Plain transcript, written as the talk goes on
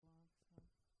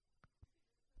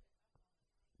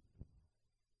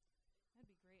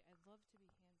love to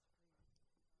be hands free.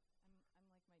 I'm like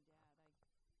my dad. I use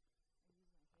my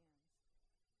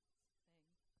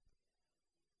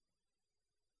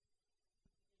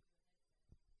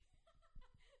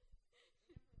hands.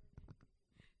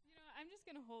 Thing. I'm just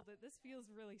gonna hold it. This feels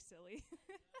really silly.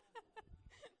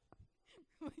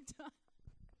 My God.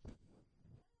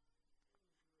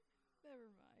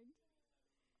 Never mind.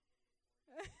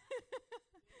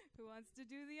 Who wants to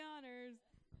do the honors?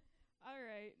 All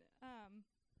right.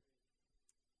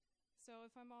 So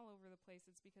if I'm all over the place,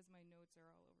 it's because my notes are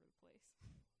all over the place.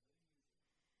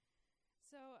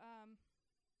 So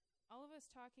all of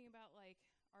us talking about like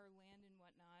our land and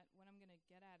whatnot, what I'm going to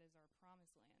get at is our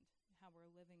promised land, how we're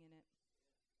living in it.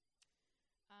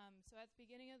 So at the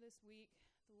beginning of this week,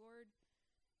 the Lord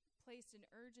placed an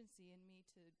urgency in me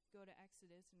to go to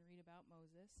Exodus and read about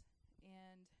Moses.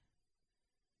 And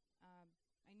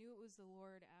I knew it was the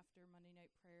Lord after Monday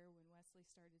night prayer when Wesley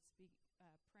started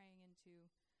praying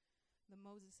into the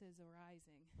Moseses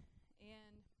arising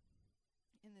and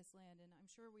in this land. And I'm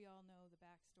sure we all know the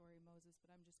backstory of Moses,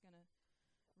 but I'm just going to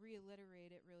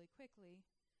reiterate it really quickly.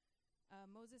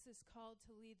 Moses is called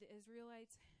to lead the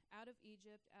Israelites out of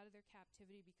Egypt, out of their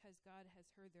captivity, because God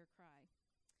has heard their cry.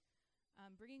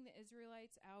 Bringing the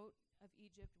Israelites out of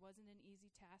Egypt wasn't an easy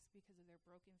task because of their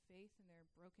broken faith and their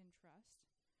broken trust,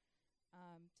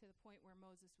 to the point where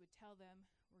Moses would tell them,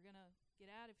 we're going to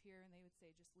get out of here, and they would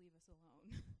say, just leave us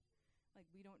alone. Like,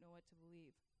 we don't know what to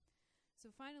believe. So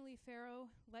finally,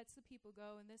 Pharaoh lets the people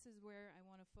go, and this is where I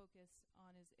want to focus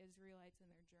on is Israelites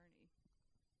and their journey.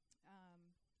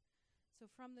 So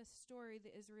from this story,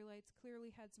 the Israelites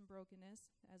clearly had some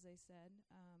brokenness, as I said.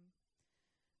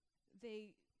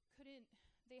 They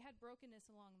had brokenness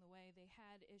along the way. They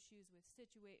had issues with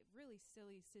really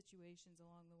silly situations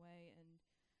along the way, and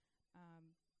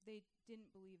they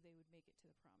didn't believe they would make it to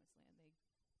the promised land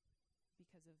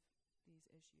because of these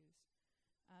issues.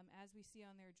 As we see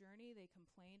on their journey, they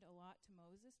complained a lot to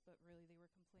Moses, but really they were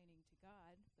complaining to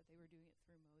God, but they were doing it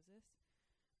through Moses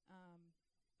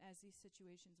as these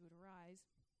situations would arise.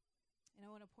 And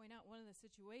I want to point out one of the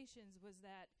situations was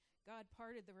that God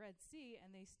parted the Red Sea,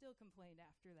 and they still complained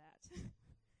after that.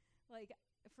 Like,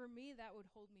 for me, that would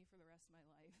hold me for the rest of my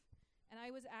life. And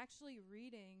I was actually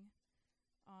reading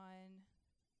on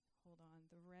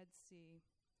the Red Sea,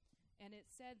 and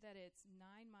it said that it's 9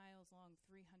 miles long,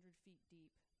 300 feet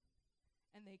deep.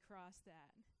 And they crossed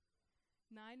that.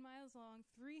 9 miles long,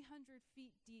 300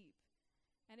 feet deep.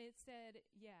 And it said,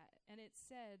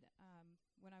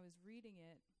 when I was reading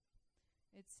it,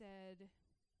 it said,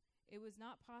 it was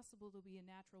not possible to be a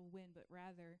natural wind, but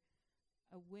rather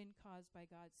a wind caused by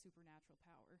God's supernatural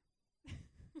power.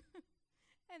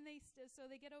 And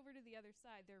so they get over to the other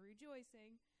side. They're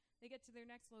rejoicing. They get to their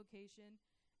next location,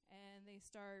 and they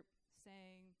start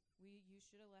saying, you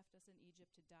should have left us in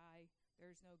Egypt to die.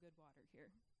 There's no good water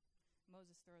here.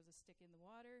 Moses throws a stick in the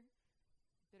water.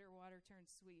 Bitter water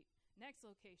turns sweet. Next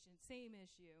location, same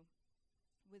issue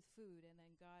with food. And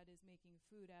then God is making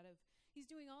food he's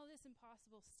doing all this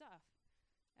impossible stuff.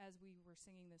 As we were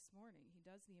singing this morning, he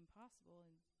does the impossible,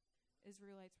 and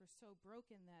Israelites were so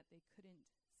broken that they couldn't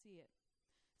see it.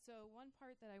 So one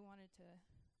part that I wanted to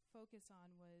focus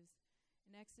on was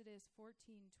in Exodus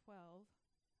 14:12,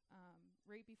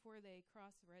 right before they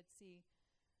crossed the Red Sea.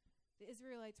 The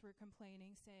Israelites were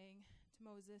complaining, saying to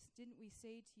Moses, "Didn't we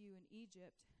say to you in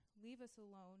Egypt, 'Leave us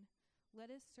alone,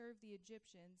 let us serve the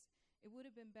Egyptians'? It would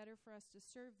have been better for us to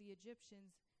serve the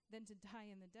Egyptians than to die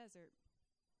in the desert."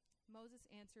 Moses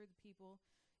answered the people,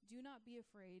 "Do not be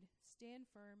afraid. Stand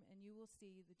firm, and you will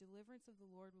see the deliverance of the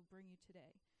Lord will bring you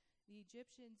today. The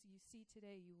Egyptians you see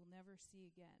today you will never see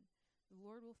again. The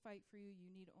Lord will fight for you. You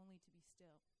need only to be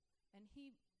still." And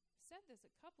he said this a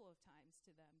couple of times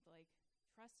to them, like,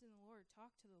 trust in the Lord,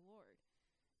 talk to the Lord.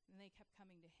 And they kept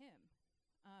coming to him.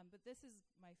 But this is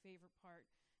my favorite part.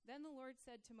 Then the Lord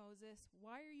said to Moses,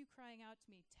 "Why are you crying out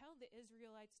to me? Tell the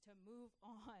Israelites to move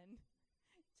on."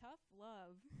 Tough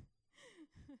love.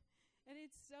 And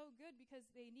it's so good because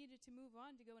they needed to move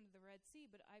on to go into the Red Sea,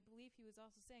 but I believe he was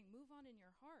also saying, move on in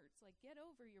your hearts. Like, get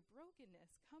over your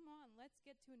brokenness. Come on, let's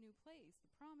get to a new place, the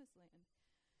promised land.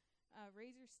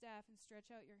 Raise your staff and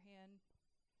stretch out your hand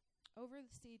over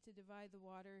the sea to divide the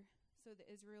water so the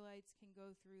Israelites can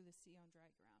go through the sea on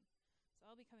dry ground. So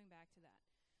I'll be coming back to that.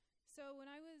 So when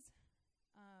I was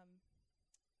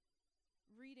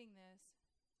reading this,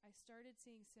 I started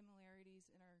seeing similarities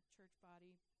in our church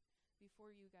body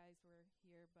before you guys were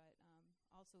here, but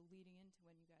also leading into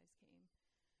when you guys came.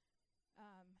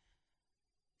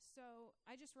 So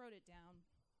I just wrote it down.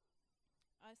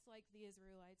 Us, like the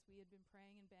Israelites, we had been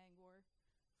praying in Bangor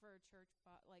for a church,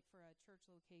 for a church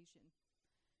location.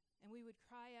 And we would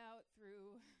cry out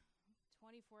through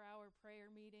 24-hour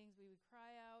prayer meetings. We would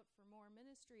cry out for more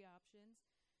ministry options.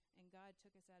 And God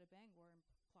took us out of Bangor and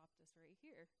plopped us right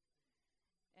here.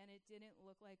 And it didn't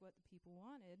look like what the people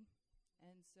wanted.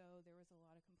 And so there was a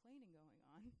lot of complaining going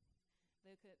on.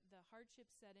 The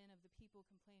hardship set in of the people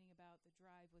complaining about the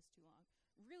drive was too long.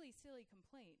 Really silly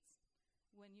complaints.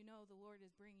 When you know the Lord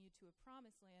is bringing you to a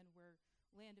promised land where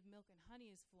land of milk and honey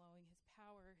is flowing, his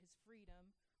power, his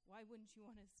freedom, why wouldn't you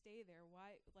want to stay there?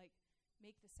 Why,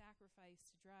 make the sacrifice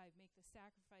to drive, make the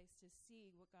sacrifice to see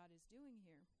what God is doing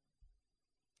here.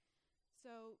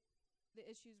 So the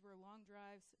issues were long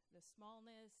drives, the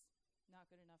smallness,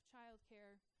 not good enough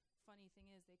childcare. Funny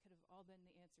thing is, they could have all been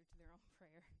the answer to their own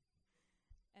prayer.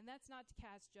 And that's not to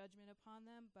cast judgment upon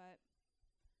them, but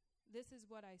this is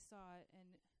what I saw.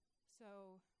 And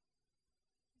so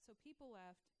people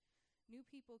left, new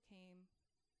people came,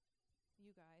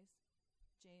 you guys,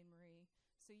 Jay and Marie.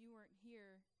 So you weren't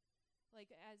here.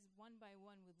 As one by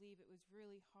one would leave, it was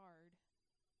really hard.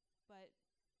 But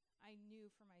I knew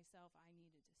for myself I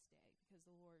needed to stay because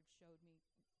the Lord showed me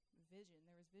vision.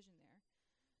 There was vision there.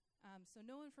 So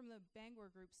no one from the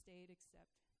Bangor group stayed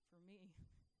except for me.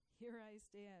 Here I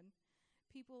stand.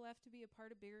 People left to be a part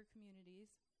of bigger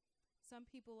communities. Some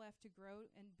people left to grow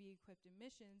and be equipped in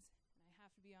missions. And I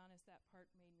have to be honest, that part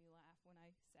made me laugh when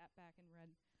I sat back and read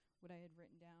what I had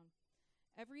written down.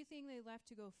 Everything they left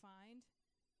to go find,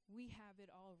 we have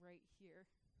it all right here.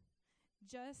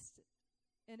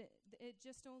 It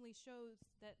just only shows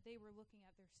that they were looking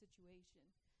at their situation,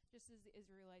 just as the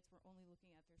Israelites were only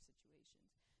looking at their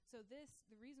situations. So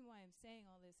the reason why I'm saying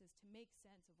all this is to make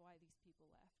sense of why these people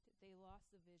left. They lost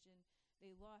the vision.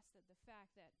 They lost the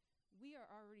fact that we are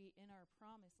already in our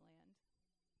promised land.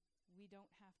 We don't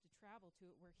have to travel to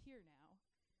it. We're here now.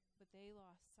 But they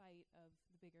lost sight of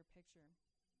the bigger picture.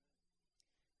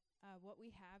 What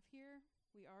we have here,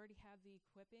 we already have the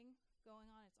equipping going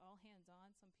on. It's all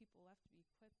hands-on. Some people left to be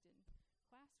equipped in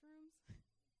classrooms.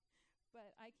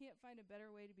 But I can't find a better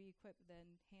way to be equipped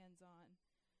than hands-on.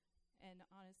 And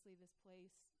honestly, this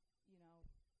place,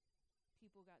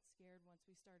 people got scared once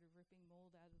we started ripping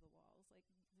mold out of the walls.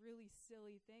 Really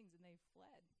silly things, and they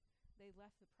fled. They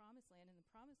left the promised land, and the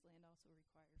promised land also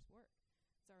requires work.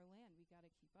 It's our land. We got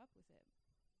to keep up with it.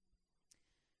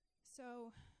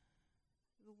 So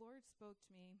the Lord spoke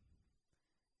to me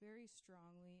very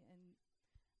strongly, and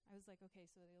I was like, okay,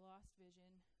 so they lost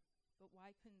vision, but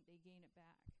why couldn't they gain it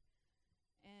back?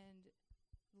 And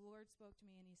the Lord spoke to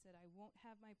me, and he said, I won't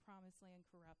have my promised land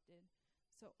corrupted.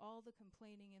 So all the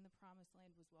complaining in the promised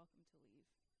land was welcome to leave,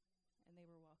 and they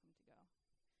were welcome to go.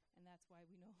 And that's why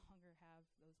we no longer have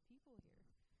those people here.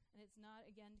 And it's not,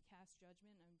 again, to cast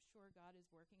judgment. I'm sure God is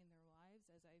working in their lives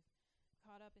as I've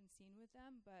caught up and seen with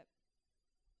them. But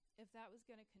if that was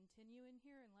going to continue in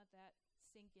here and let that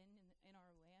sink in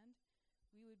our land,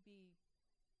 we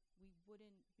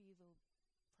wouldn't be the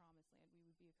promised land. We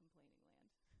would be a complaining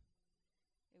land.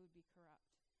 It would be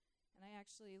corrupt. And I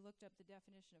actually looked up the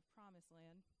definition of promised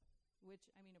land,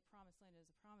 which, a promised land is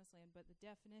a promised land, but the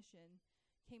definition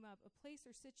came up, a place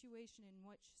or situation in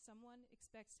which someone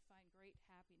expects to find great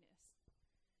happiness.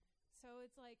 So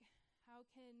it's like, how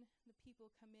can the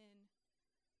people come in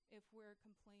if we're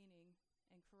complaining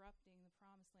and corrupting the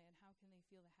promised land? How can they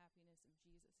feel the happiness of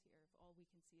Jesus here if all we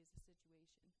can see is the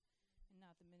situation and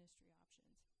not the ministry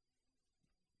options?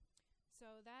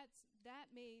 So that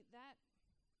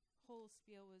whole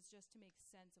spiel was just to make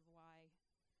sense of why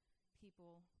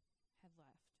people had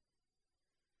left.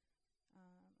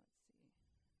 Let's see.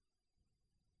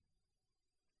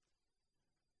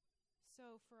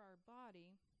 So for our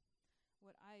body,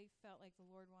 what I felt like the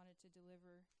Lord wanted to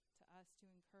deliver to us, to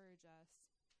encourage us,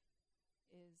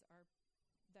 is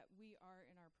that we are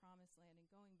in our promised land. And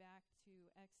going back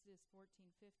to Exodus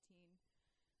 14:15,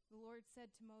 the Lord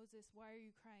said to Moses, why are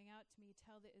you crying out to me?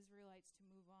 Tell the Israelites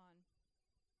to move on.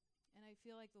 And I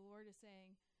feel like the Lord is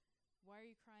saying, why are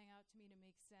you crying out to me to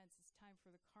make sense? It's time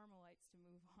for the Carmelites to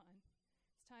move on.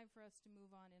 It's time for us to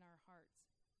move on in our hearts.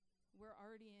 We're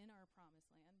already in our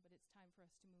promised land, but it's time for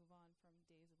us to move on from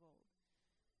days of old.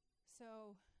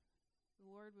 So the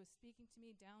Lord was speaking to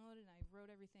me, downloaded, and I wrote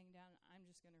everything down. I'm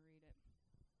just going to read it.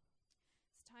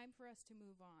 It's time for us to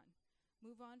move on.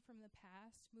 Move on from the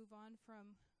past. Move on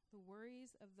from the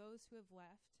worries of those who have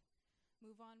left.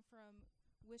 Move on from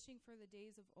wishing for the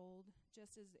days of old,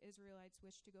 just as the Israelites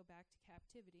wished to go back to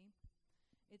captivity.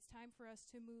 It's time for us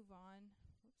to move on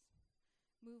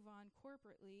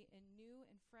corporately in new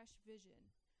and fresh vision.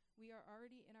 We are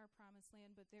already in our promised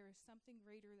land, but there is something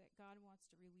greater that God wants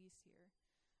to release here.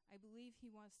 I believe he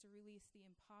wants to release the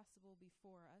impossible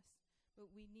before us,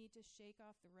 but we need to shake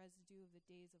off the residue of the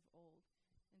days of old.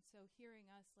 And so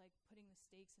hearing us like putting the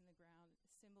stakes in the ground,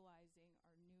 symbolizing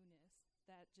our newness,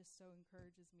 that just so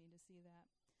encourages me to see that.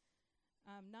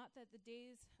 Not that the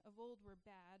days of old were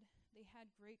bad, they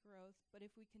had great growth, but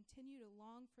if we continue to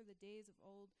long for the days of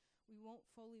old, we won't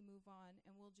fully move on,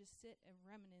 and we'll just sit as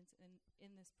remnants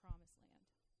in this promised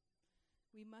land.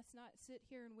 We must not sit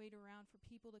here and wait around for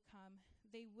people to come.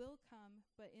 They will come,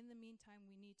 but in the meantime,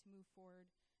 we need to move forward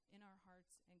in our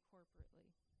hearts and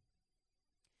corporately.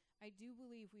 I do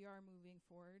believe we are moving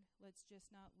forward. Let's just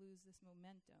not lose this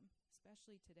momentum,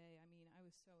 especially today. I mean, I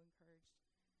was so encouraged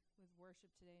with worship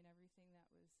today and everything that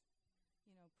was,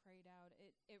 prayed out.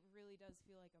 It really does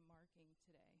feel like a marking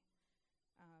today.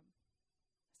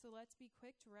 So let's be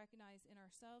quick to recognize in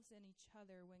ourselves and each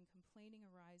other when complaining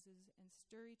arises and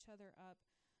stir each other up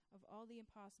of all the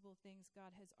impossible things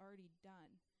God has already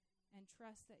done and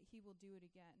trust that he will do it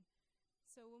again.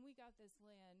 So when we got this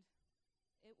land,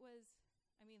 it was,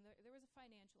 there was a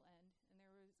financial end and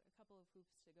there was a couple of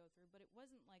hoops to go through, but it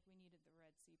wasn't like we needed the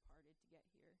Red Sea parted to get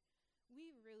here.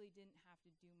 We really didn't have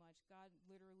to do much. God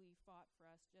literally fought for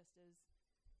us just as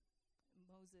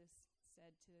Moses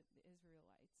said to the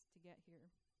Israelites to get here.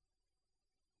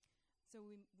 So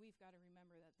we've got to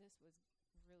remember that this was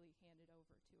really handed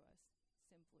over to us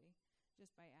simply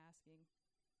just by asking,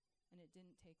 and it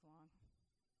didn't take long.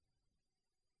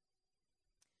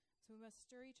 So we must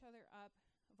stir each other up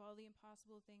of all the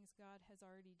impossible things God has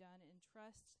already done and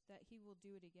trust that he will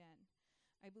do it again.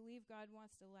 I believe God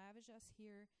wants to lavish us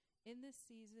here in this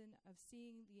season of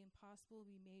seeing the impossible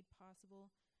be made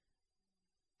possible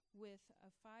with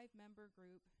a 5-member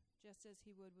group, just as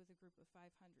he would with a group of 500,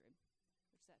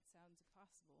 which that sounds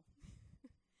impossible.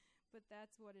 But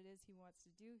that's what it is he wants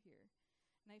to do here.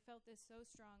 And I felt this so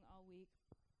strong all week.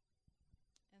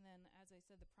 And then, as I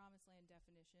said, the promised land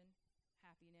definition,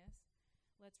 happiness.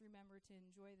 Let's remember to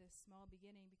enjoy this small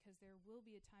beginning, because there will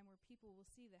be a time where people will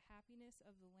see the happiness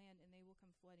of the land and they will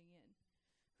come flooding in.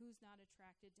 Who's not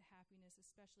attracted to happiness,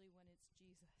 especially when it's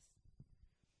Jesus?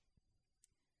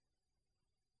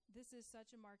 This is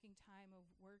such a marking time of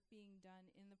work being done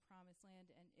in the promised land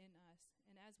and in us.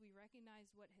 And as we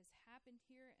recognize what has happened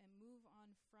here and move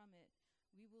on from it,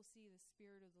 we will see the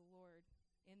Spirit of the Lord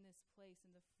in this place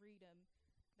and the freedom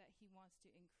that he wants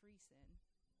to increase in,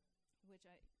 which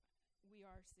we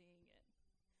are seeing it.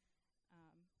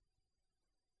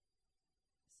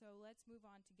 So let's move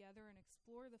on together and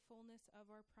explore the fullness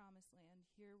of our promised land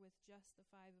here with just the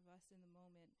 5 of us in the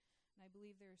moment. And I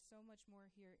believe there is so much more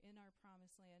here in our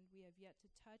promised land we have yet to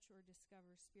touch or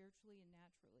discover spiritually and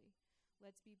naturally.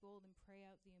 Let's be bold and pray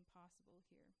out the impossible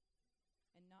here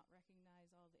and not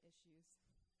recognize all the issues,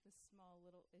 the small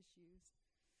little issues.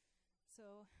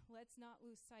 So let's not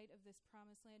lose sight of this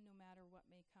promised land no matter what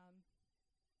may come.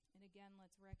 And again,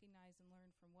 let's recognize and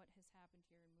learn from what has happened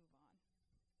here and move on.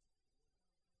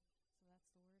 So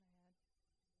that's the word I had.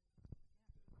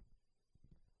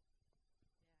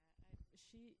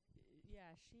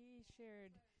 She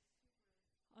shared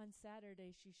on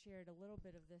Saturday. She shared a little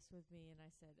bit of this with me, and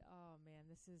I said, "Oh man,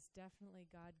 this is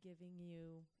definitely God giving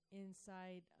you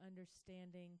insight,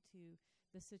 understanding to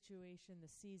the situation,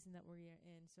 the season that we're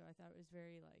in." So I thought it was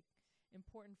very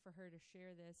important for her to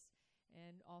share this.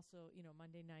 And also,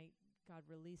 Monday night, God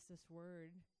released this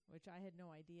word, which I had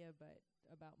no idea, but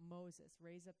about Moses.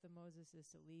 Raise up the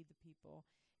Moseses to lead the people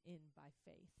in by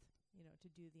faith, to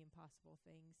do the impossible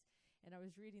things. And I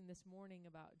was reading this morning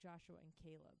about Joshua and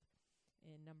Caleb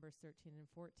in Numbers 13 and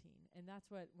 14. And that's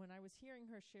when I was hearing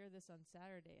her share this on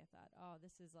Saturday, I thought, oh,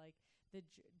 this is like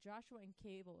Joshua and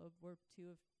Caleb were 2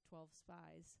 of 12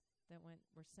 spies that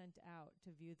were sent out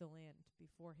to view the land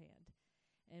beforehand.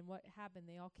 And what happened,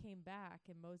 they all came back,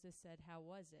 and Moses said, how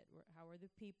was it? How are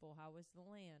the people? How was the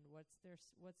land? What's their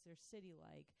city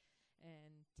like?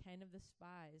 And 10 of the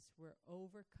spies were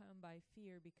overcome by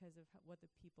fear because of what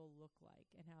the people look like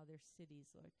and how their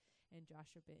cities look. And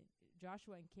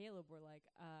Joshua and Caleb were like,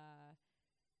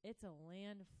 it's a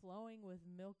land flowing with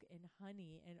milk and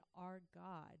honey, and our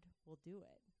God will do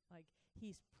it. Like,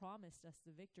 he's promised us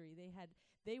the victory.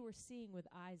 They were seeing with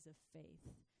eyes of faith.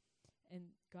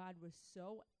 And God was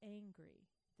so angry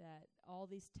that all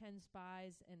these 10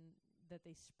 spies, and that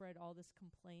they spread all this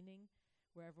complaining,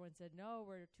 where everyone said, no,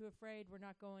 we're too afraid, we're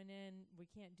not going in, we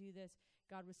can't do this.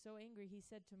 God was so angry, he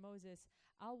said to Moses,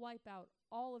 I'll wipe out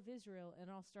all of Israel,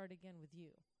 and I'll start again with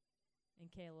you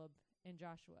and Caleb and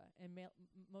Joshua. And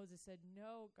Moses said,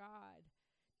 no, God,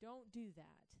 don't do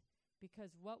that,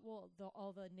 because what will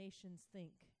all the nations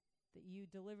think? That you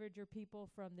delivered your people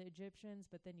from the Egyptians,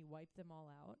 but then you wiped them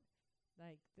all out?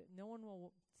 No one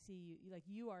will see you. Like,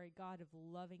 you are a God of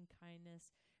loving kindness,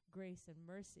 grace and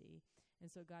mercy.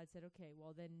 And so God said, okay,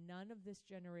 well, then none of this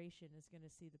generation is going to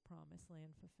see the promised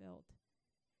land fulfilled.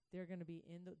 They're going to be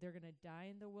they're going to die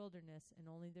in the wilderness, and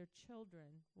only their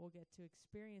children will get to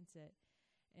experience it.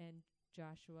 And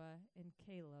Joshua and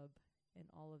Caleb and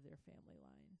all of their family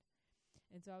line.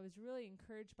 And so I was really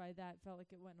encouraged by that. Felt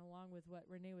like it went along with what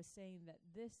Renee was saying, that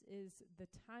this is the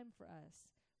time for us,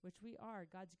 which we are.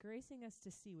 God's gracing us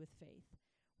to see with faith.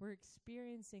 We're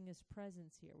experiencing his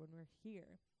presence here when we're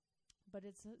here. But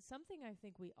it's something I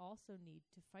think we also need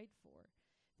to fight for,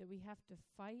 that we have to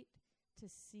fight to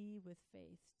see with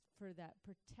faith, for that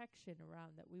protection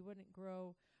around, that we wouldn't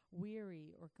grow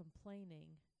weary or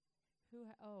complaining.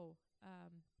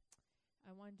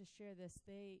 I wanted to share this.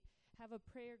 They have a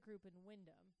prayer group in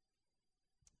Wyndham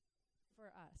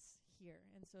for us here.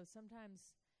 And so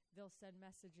sometimes they'll send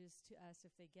messages to us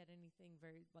if they get anything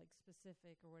very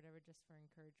specific or whatever, just for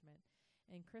encouragement.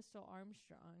 And Crystal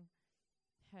Armstrong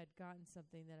had gotten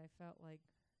something that I felt like.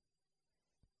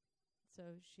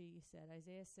 So she said,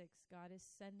 Isaiah 6, God is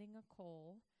sending a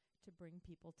coal to bring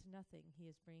people to nothing. He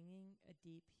is bringing a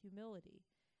deep humility.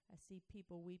 I see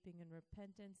people weeping in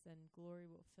repentance, and glory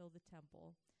will fill the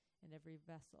temple and every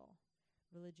vessel.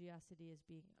 Religiosity is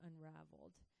being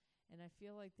unraveled. And I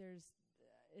feel like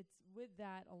it's with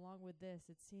that, along with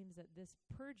this, it seems that this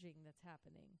purging that's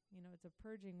happening, it's a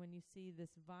purging when you see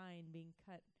this vine being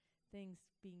cut,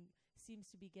 seems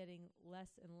to be getting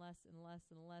less and less and less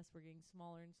and less. We're getting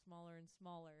smaller and smaller and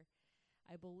smaller.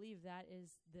 I believe that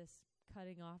is this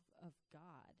cutting off of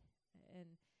God.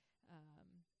 And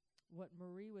what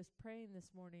Marie was praying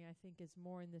this morning, I think, is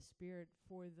more in the spirit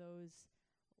for those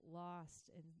lost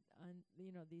and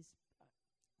these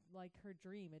like her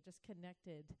dream. It just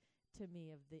connected to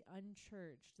me of the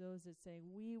unchurched, those that say,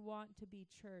 we want to be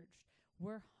churched,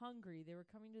 we're hungry. They were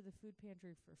coming to the food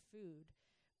pantry for food,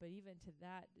 but even to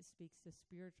that, it speaks to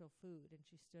spiritual food. And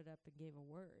she stood up and gave a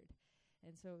word.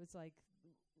 And so it was like,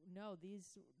 no,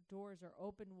 these doors are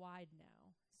open wide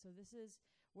now. So this is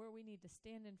where we need to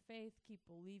stand in faith, keep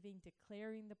believing,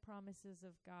 declaring the promises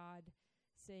of God,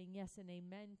 saying yes and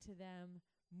amen to them,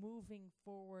 moving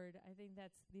forward. I think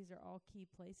these are all key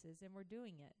places, and we're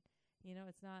doing it.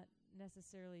 It's not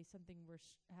necessarily something we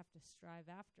have to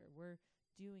strive after. We're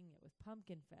doing it with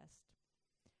Pumpkin Fest,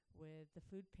 with the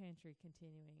food pantry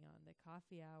continuing on, the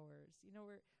coffee hours.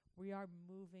 We are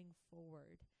moving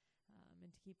forward,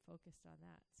 and to keep focused on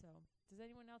that. So does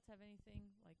anyone else have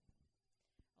anything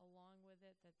along with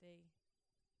it that they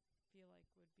feel like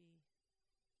should be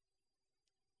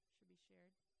shared? Can you share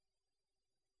in the mic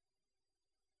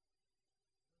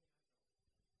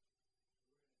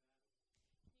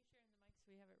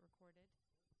so we have it recorded?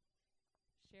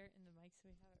 Share it in the mic so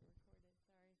we have it recorded.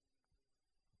 Sorry.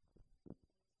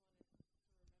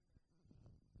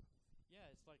 Yeah,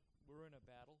 it's like we're in a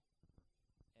battle,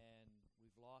 and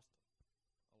we've lost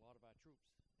a lot of our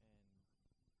troops.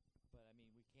 But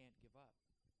we can't give up.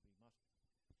 We must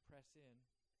press in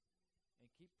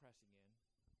and keep pressing in,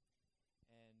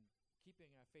 and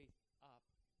keeping our faith up.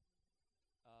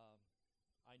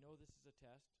 I know this is a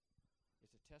test.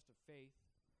 It's a test of faith,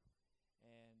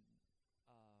 and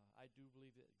I do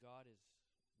believe that God has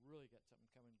really got something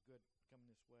coming good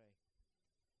coming this way.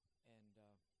 And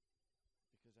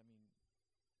because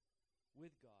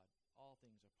with God, all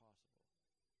things are possible,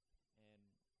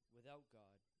 and without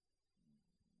God,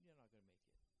 you're not going to make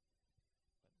it.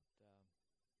 But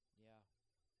yeah,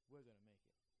 we're going to make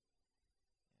it.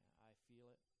 I feel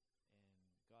it,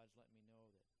 and God's letting me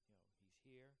know that He's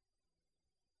here,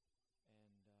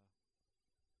 and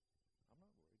I'm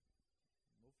not worried.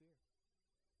 No fear.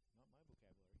 Not my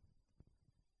vocabulary.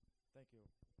 Thank you.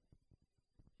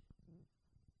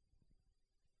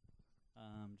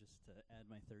 Just to add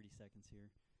my 30 seconds here,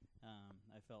 I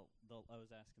was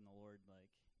asking the Lord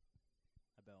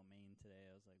about Maine today.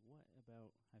 I was like, what about?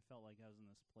 I felt like I was in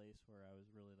this place where I was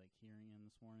really hearing Him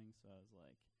this morning. So I was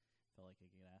felt like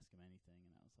I could ask Him anything,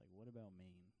 and I was like, what about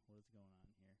Maine? What is going on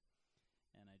here?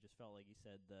 And I just felt like He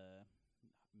said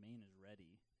Maine is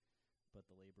ready, but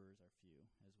the laborers are few,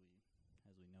 as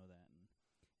we know that. And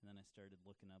then I started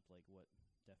looking up what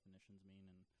definitions mean,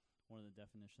 and one of the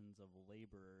definitions of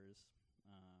laborers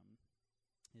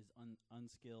is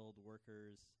unskilled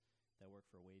workers that work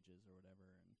for wages or whatever.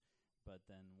 But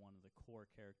then one of the core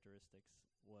characteristics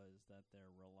was that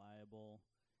they're reliable,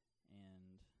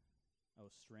 and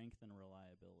strength and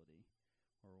reliability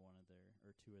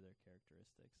were two of their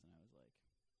characteristics. And I was like,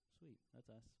 sweet,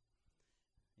 that's us.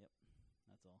 Yep,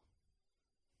 that's all.